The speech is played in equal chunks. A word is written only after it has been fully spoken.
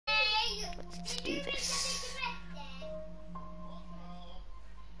Let's do this.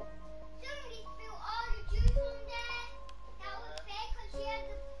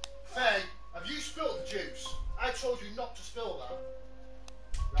 Faye, have you spilled the juice? I told you not to spill that.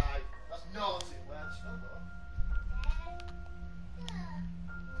 Right, that's naughty. Where have you spilled that?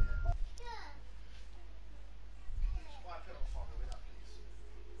 Just wipe it off for me with that, please.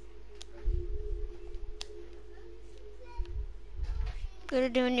 Gonna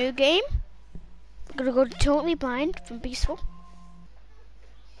do a new game. Gonna go to Totally Blind from Peaceful.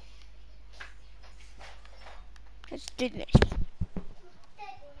 Let's do this.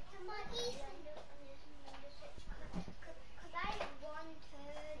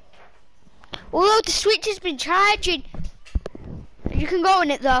 Oh, the switch has been charging. You can go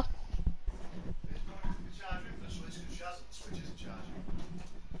on it though.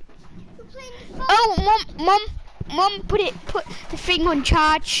 Oh, Mum, put the thing on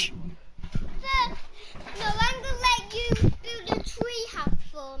charge. No, I'm gonna let you do the tree house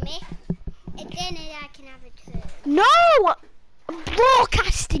for me, and then I can have a turn. No,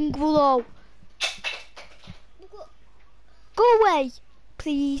 broadcasting glow. Go away,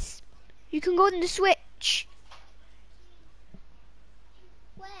 please. You can go on the switch.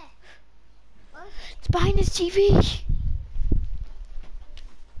 Where? It's behind the TV.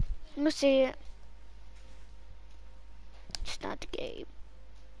 I'm gonna see it. Start the game.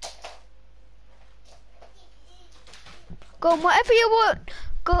 Go on, whatever you want.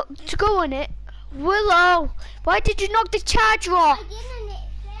 Go on it. Willow, why did you knock the charger off? I didn't, it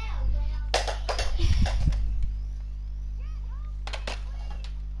fell.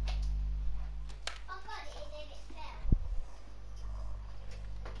 I got it and then it fell.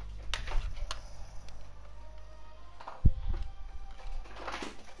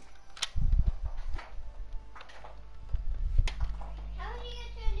 How do you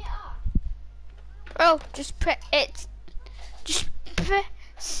turn it off? Oh, just press it. Just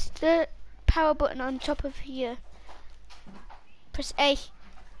press the power button on top of here. Press A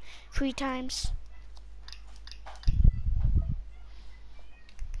 3 times.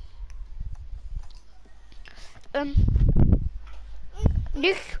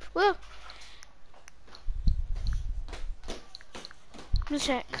 Nick, well, one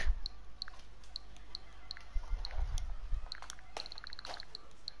sec.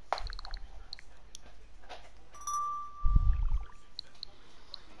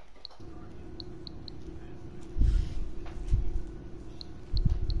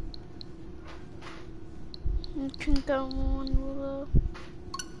 You can go on,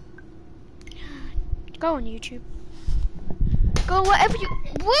 go on YouTube. Go whatever you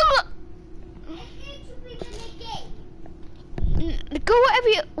go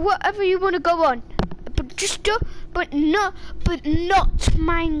whatever you want to go on, but just do, but not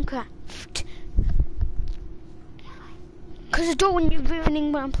Minecraft, because I don't want you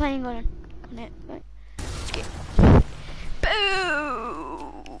ruining what I'm playing on it. Right. Let's get. Boo!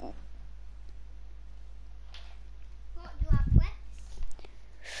 What do I press?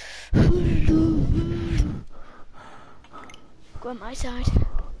 Go on my side.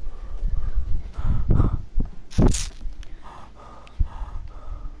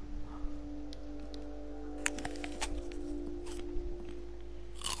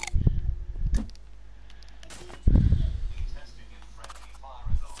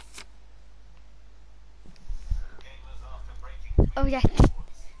 Oh yeah.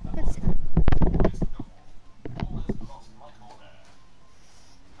 That's it.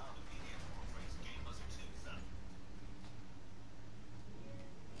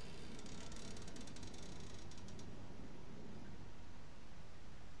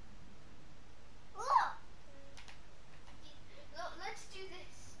 Let's do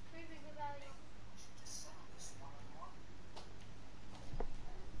this. Proving the value.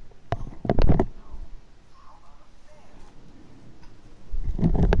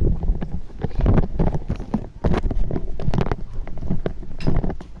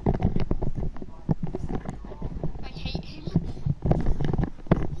 I hate him.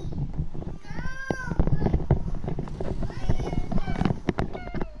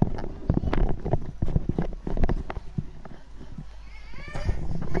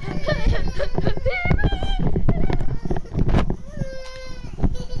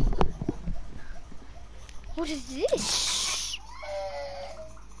 What is this?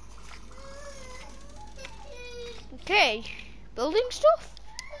 Okay, building stuff?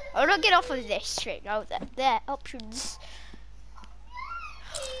 I'll not get off of this straight now. There, options.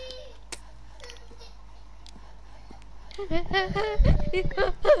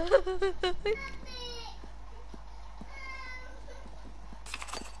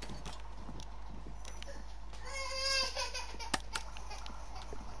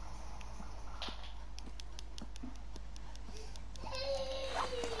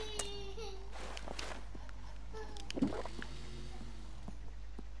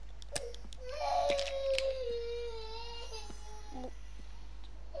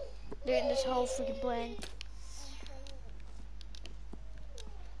 doing this whole freaking plane.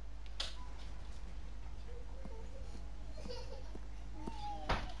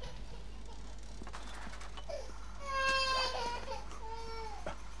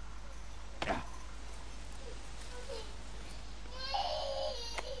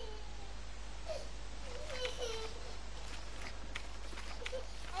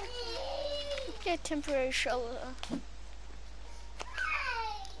 Get temporary shelter.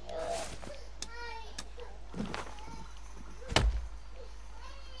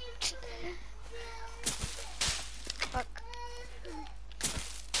 Fuck.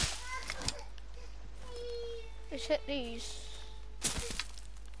 Let's hit these.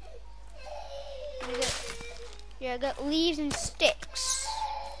 I got leaves and sticks.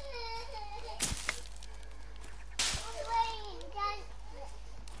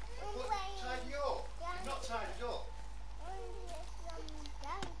 Tidy up. You've not tidied up.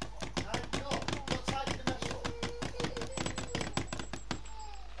 Tidy up. Not tidy the mess up.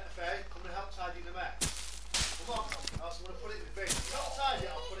 Faye, come and help tidy the mess. Come on, else I'm going to put it in the bin. If you're not tidy,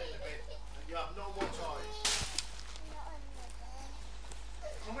 I'll put it in the bin. And you have no more toys.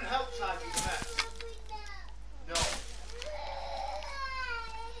 Come and help tidy the mess. No.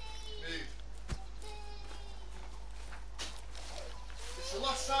 Move. It's the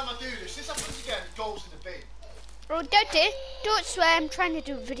last time I do this. This happens again, it goes in the bin. Oh, don't swear, I'm trying to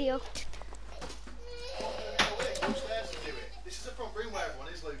do a video. Go upstairs and do it. This is the front room where everyone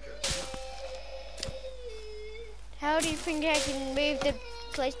is, Lucas. How do you think I can move the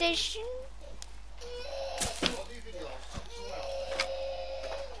PlayStation? I'll do videos. Somewhere else.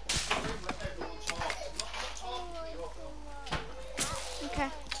 The room where everyone talks. I'm not talking to you.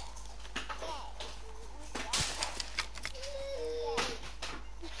 Okay.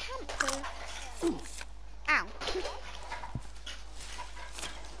 Ow.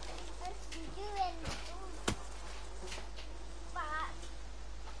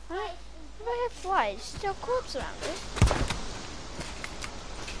 What? I have flies. Still corpse around it.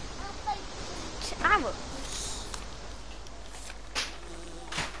 It's arrows.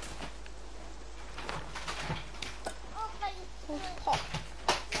 Pop.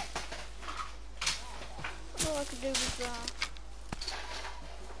 All I could do was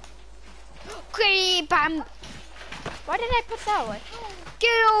Bam! Why did I put that away?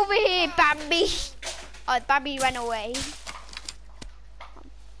 Get over here, Bambi! Oh, Bambi ran away.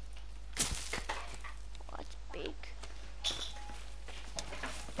 Oh, that's big.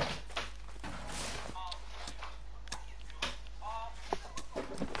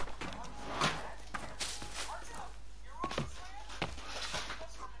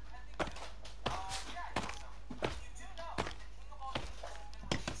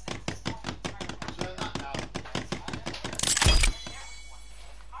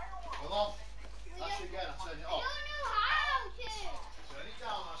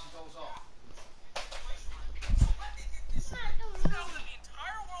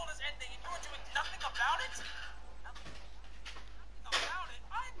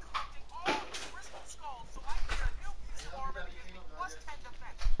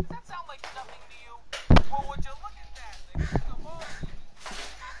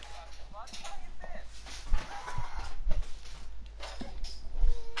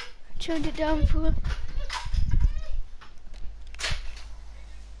 Turned it down for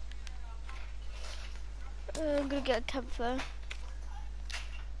I'm gonna get a camphor.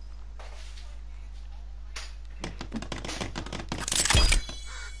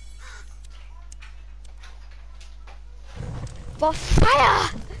 For fire!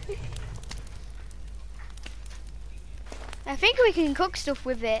 I think we can cook stuff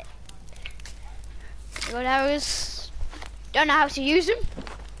with it. But don't know how to use them.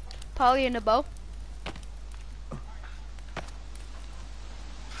 Probably in a bowl.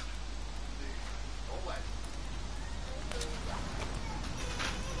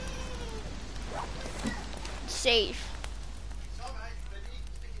 Safe.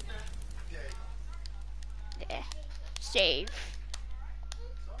 Yeah. Save.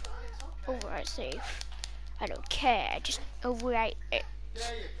 Overwrite save. I don't care. Just overwrite it.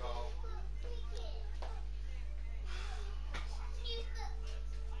 There you go.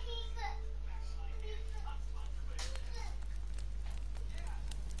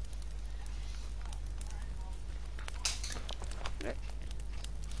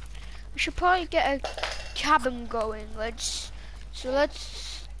 We should probably get a cabin going. Let's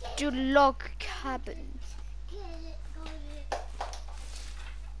do log cabin.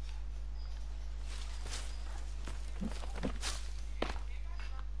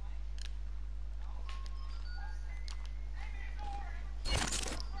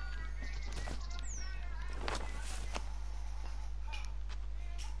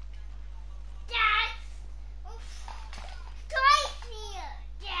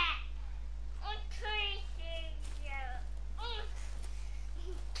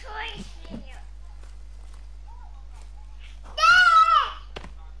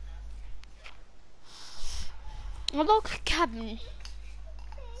 A log cabin.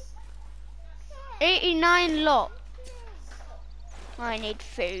 89 lot. I need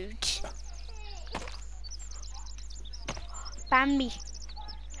food. Bambi.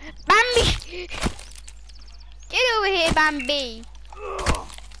 Bambi! Get over here, Bambi.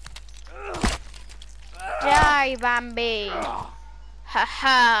 Die, Bambi.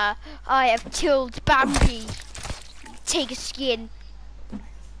 Haha, I have killed Bambi. Take a skin.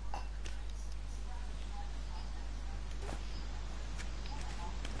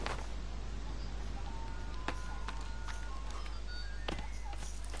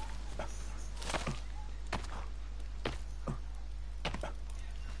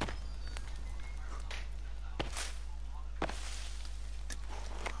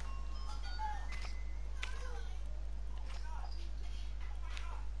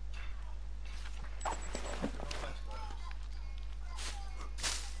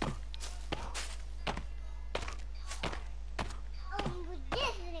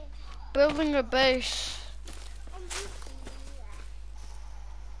 Building a base.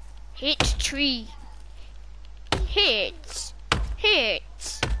 Hit tree. Hit.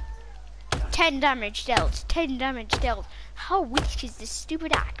 10 damage dealt. 10 damage dealt. How weak is this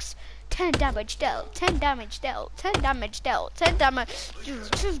stupid axe? 10 damage dealt. 10 damage dealt. 10 damage dealt. 10 damage.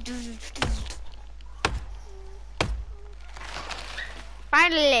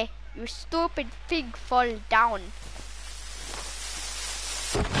 Finally, you stupid pig fall down.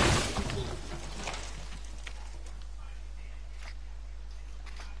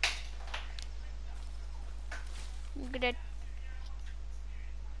 I'm gonna.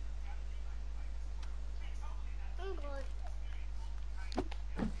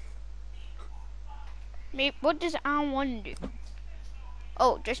 Maybe, what does R1 do?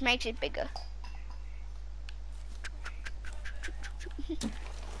 Oh, just makes it bigger.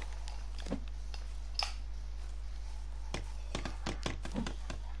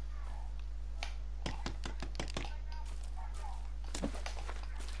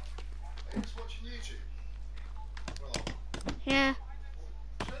 It's watching YouTube. Well, Yeah.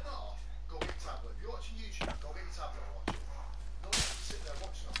 turn that off. Go get your tablet. If you're watching YouTube, go get your tablet and watch it. No one has to sit there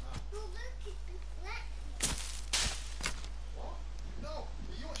watching it now. What? No.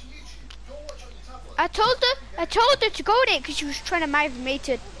 If you're watching YouTube, go watch it on your tablet. I told her to go there because she was trying to mind me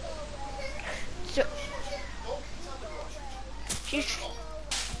to. So, Go get your tablet and watch it. she's.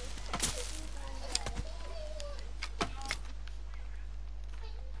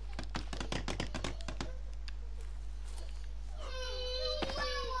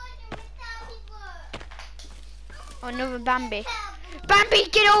 Oh, another Bambi. Bambi,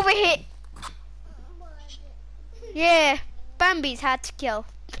 get over here! Yeah, Bambi's hard to kill.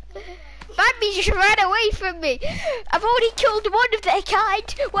 Bambi just ran away from me. I've already killed one of their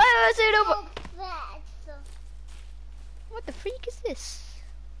kind. Where was it over? What the freak is this?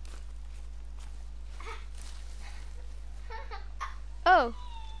 Oh,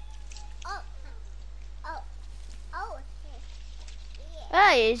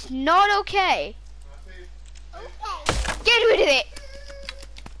 that is not okay. Get rid of it.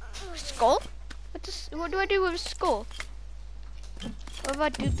 Skull? What do I do with a skull? What if I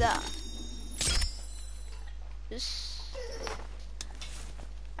do that? This.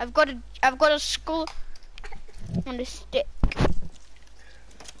 I've got a skull on a stick.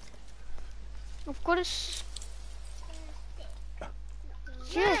 I've got a.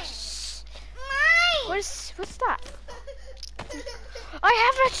 Yes. What's that? I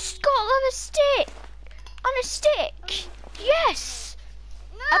have a skull on a stick. On a stick. Yes.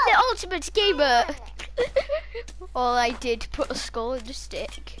 I'm the ultimate gamer. All I did, put a skull in the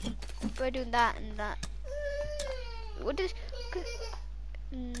stick. By doing that and that. What is?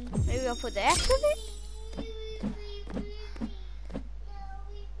 Maybe I'll put the X on it.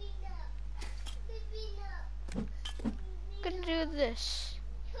 Gonna do this.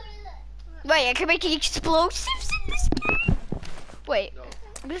 Wait, I can make explosives in this game. Wait,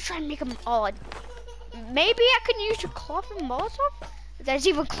 I'm gonna try and make them odd. Maybe I can use a cloth and Molotov. There's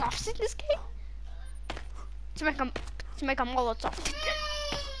even cloths in this game to make a Molotov.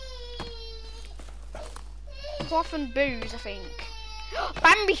 Cloth and booze, I think.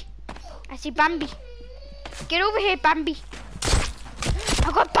 Bambi! I see Bambi. Get over here, Bambi.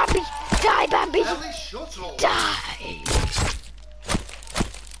 I got Bambi. Die, Bambi. Ellie, shut up. Die.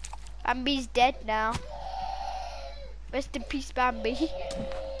 Bambi's dead now. Rest in peace, Bambi.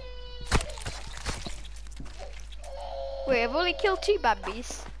 Wait, I've only killed 2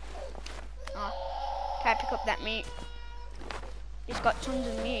 Bambis. Oh, can't pick up that meat. He's got tons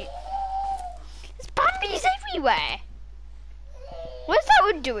of meat. There's Bambis everywhere. What's that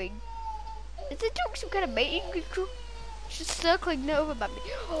one doing? Is the dog some kind of mating control? She's circling the other puppy.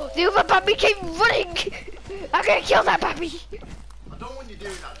 Oh, the other puppy came running! I'm gonna kill that puppy! I don't want you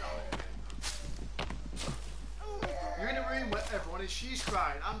doing that, darling. You're in a room where everyone is, she's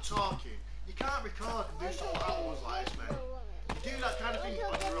crying, I'm talking. You can't record and do stuff like that like this, mate. You do that kind of thing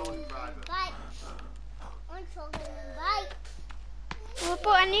on your own in private. Well, but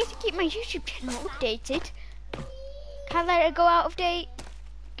I need to keep my YouTube channel updated. Can't let it go out of date.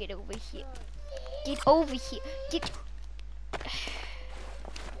 Get over here. Get over here. Get...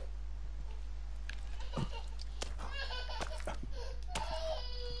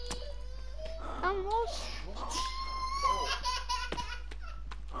 I'm lost. What's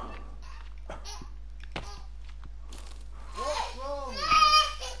wrong?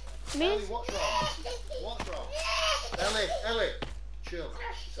 Me? Ellie, what's wrong? What's wrong? Ellie, chill.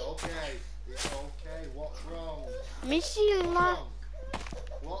 It's okay. It's okay. What's wrong? Missy What's la wrong?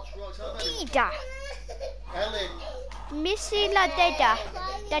 What's wrong? Tell me. Dida. Ellie. Missy la Dada.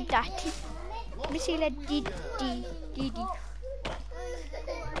 Dada. Missy la Didi. Didi.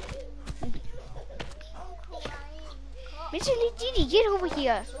 Missy la Didi, get over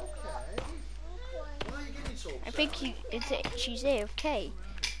here. It's okay. Why are you getting so upset? I think she's AFK.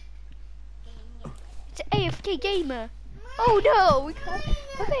 It's an AFK gamer. Oh no, we can't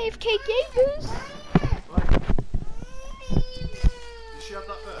have AFK gamers. Right. Did she have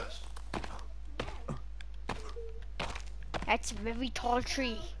that first? That's a very tall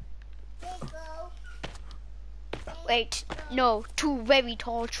tree. Wait, no, two very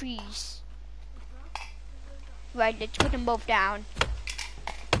tall trees. Right, let's put them both down.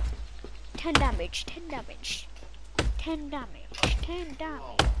 10 damage, 10 damage. 10 damage, 10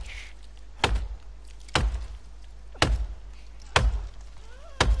 damage.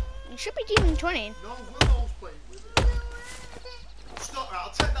 You should be doing 20. No, Willow's playing with it. Stop, right,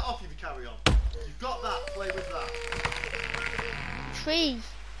 I'll take that off if you carry on. You've got that, play with that. Tree,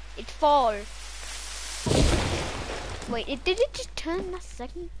 it fall. Wait, did it just turn that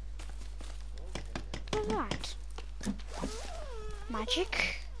second? What's that?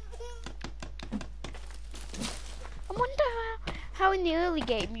 Magic? I wonder how in the early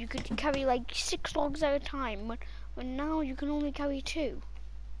game you could carry like 6 logs at a time, when now you can only carry 2.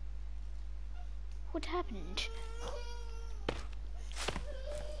 What happened?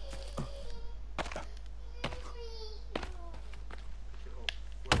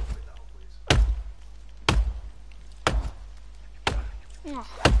 Oh.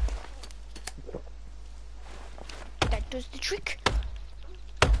 That does the trick.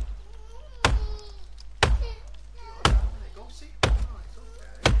 Go see. Oh, it's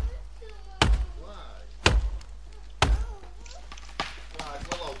okay. Why? Right,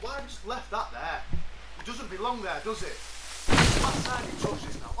 Willow, why have you just left that there? It doesn't belong there, does it? Last time you touched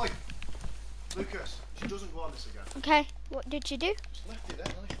this now. Oi! Lucas, she doesn't go on this again. Okay, what did you do? Just left it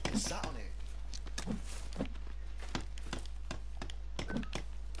there, and sat on it.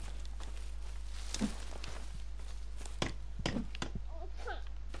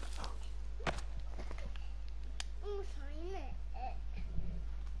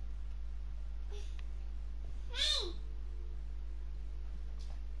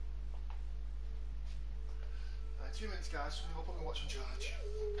 Right, 2 minutes, guys. We'll put my watch on charge.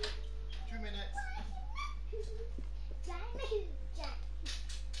 2 minutes.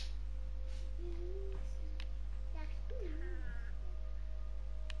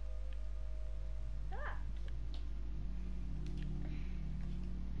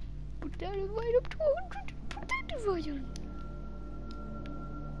 Put that right up to 100. Put that division.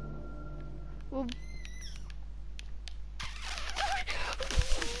 Well,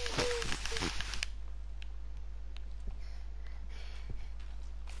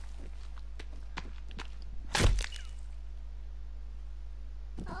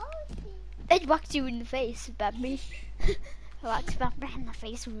 it whacked you in the face, bad me. I like to bang in the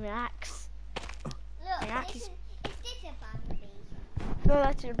face with an axe. Look, Relax. is this a bambi? No,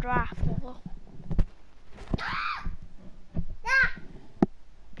 that's a giraffe.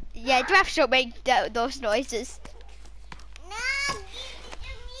 Yeah, giraffes don't make those noises. No, give it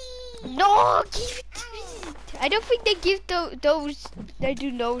to me. No, give it to me. I don't think they give those. They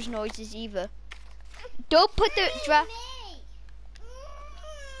do those noises either. Don't put the giraffe.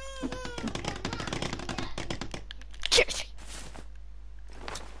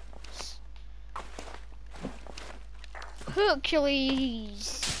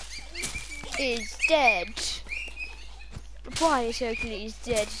 Hercules is dead. Why is Hercules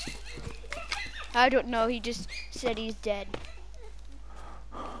dead? I don't know, he just said he's dead.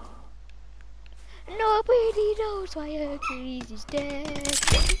 Nobody knows why Hercules is dead.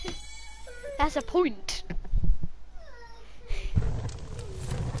 That's a point.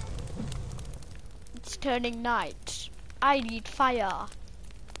 It's turning night. I need fire.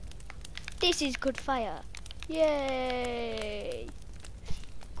 This is good fire. Yay!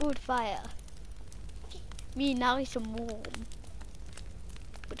 Good fire. Me nice and warm.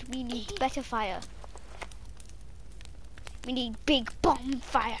 But we need better fire. We need big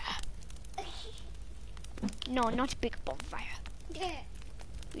bonfire. No, not big bonfire.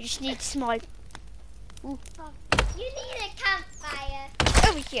 We just need small. Ooh. You need a campfire.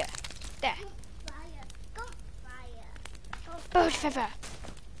 Over here. There. Campfire. Bird feather.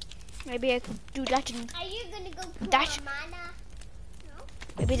 Maybe I could do that and Are you gonna go to That- Mama? No?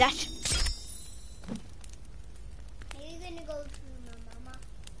 maybe that. Are you gonna go to my mama?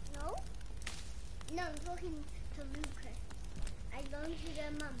 No? No, I'm talking to Lucas. I'm going to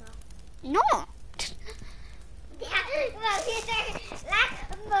the mama. No.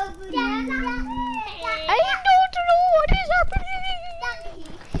 I don't know what is happening.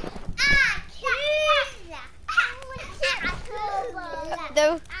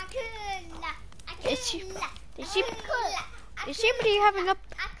 Though they seem to be having a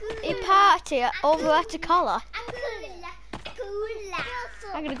party over at the collar.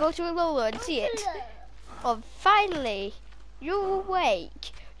 I'm gonna go to a roller and see it. Oh, finally, you're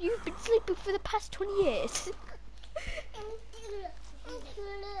awake. You've been sleeping for the past 20 years.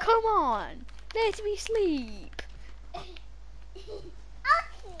 Come on, let me sleep.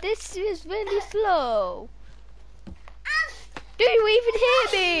 This is really slow. Do you even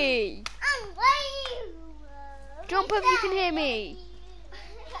hear me? Jump up if you can hear me.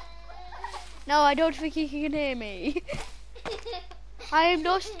 No, I don't think you can hear me. I am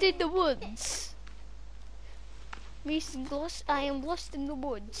lost in the woods. I am lost in the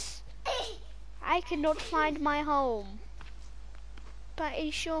woods. I cannot find my home. But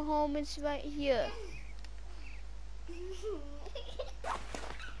your home is right here.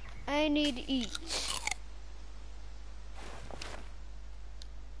 I need to eat.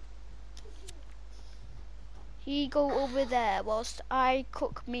 He go over there whilst I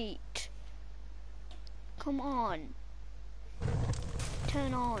cook meat. Come on.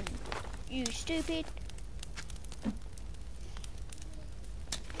 Turn on. You stupid.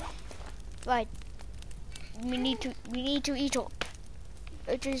 Right. We need to eat up.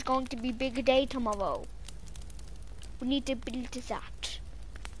 It is going to be big day tomorrow. We need to build that.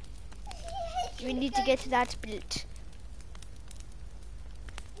 We need to get that built.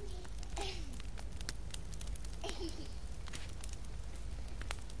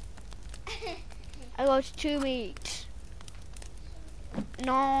 I got 2 meat.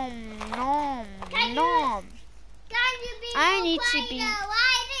 Nom, nom, nom. I need to be.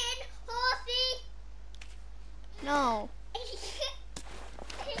 No.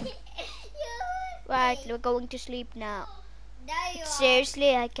 Right, we're going to sleep now.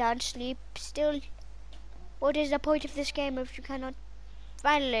 Seriously, I can't sleep still. What is the point of this game if you cannot?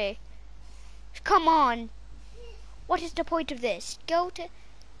 Finally. Come on. What is the point of this? Go to.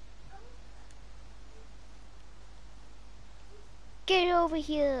 Get over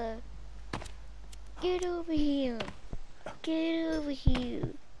here. Get over here. Get over here.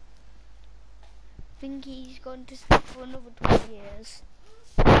 I think he's going to sleep for another 20 years.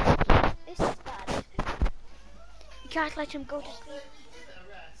 This is bad. You can't let him go to sleep.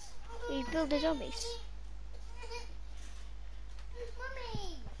 He build the zombies.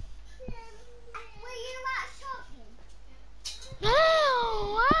 Mummy, were you out shopping?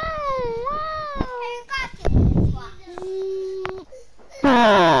 Wow, wow, Who got it?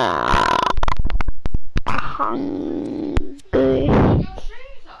 hungry.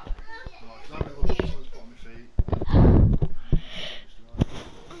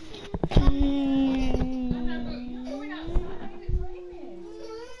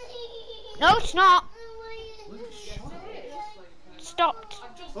 No, it's not. Stopped.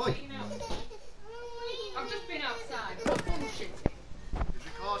 Oi! I've just been outside. What bullshit? It's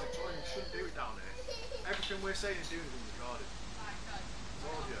recorded, so you shouldn't do it down here. Everything we're saying and doing is being recorded. I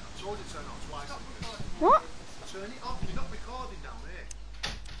told you to turn it off twice. What? Turn it off, you're not recording down here.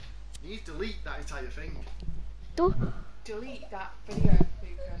 You need to delete that entire thing. Delete that video,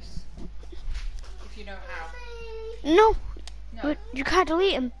 Lucas. If you know how. No, No. but you can't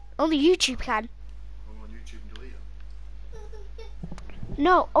delete them. Only YouTube can. Go on YouTube and delete them.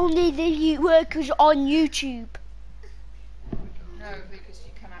 No, only the workers on YouTube.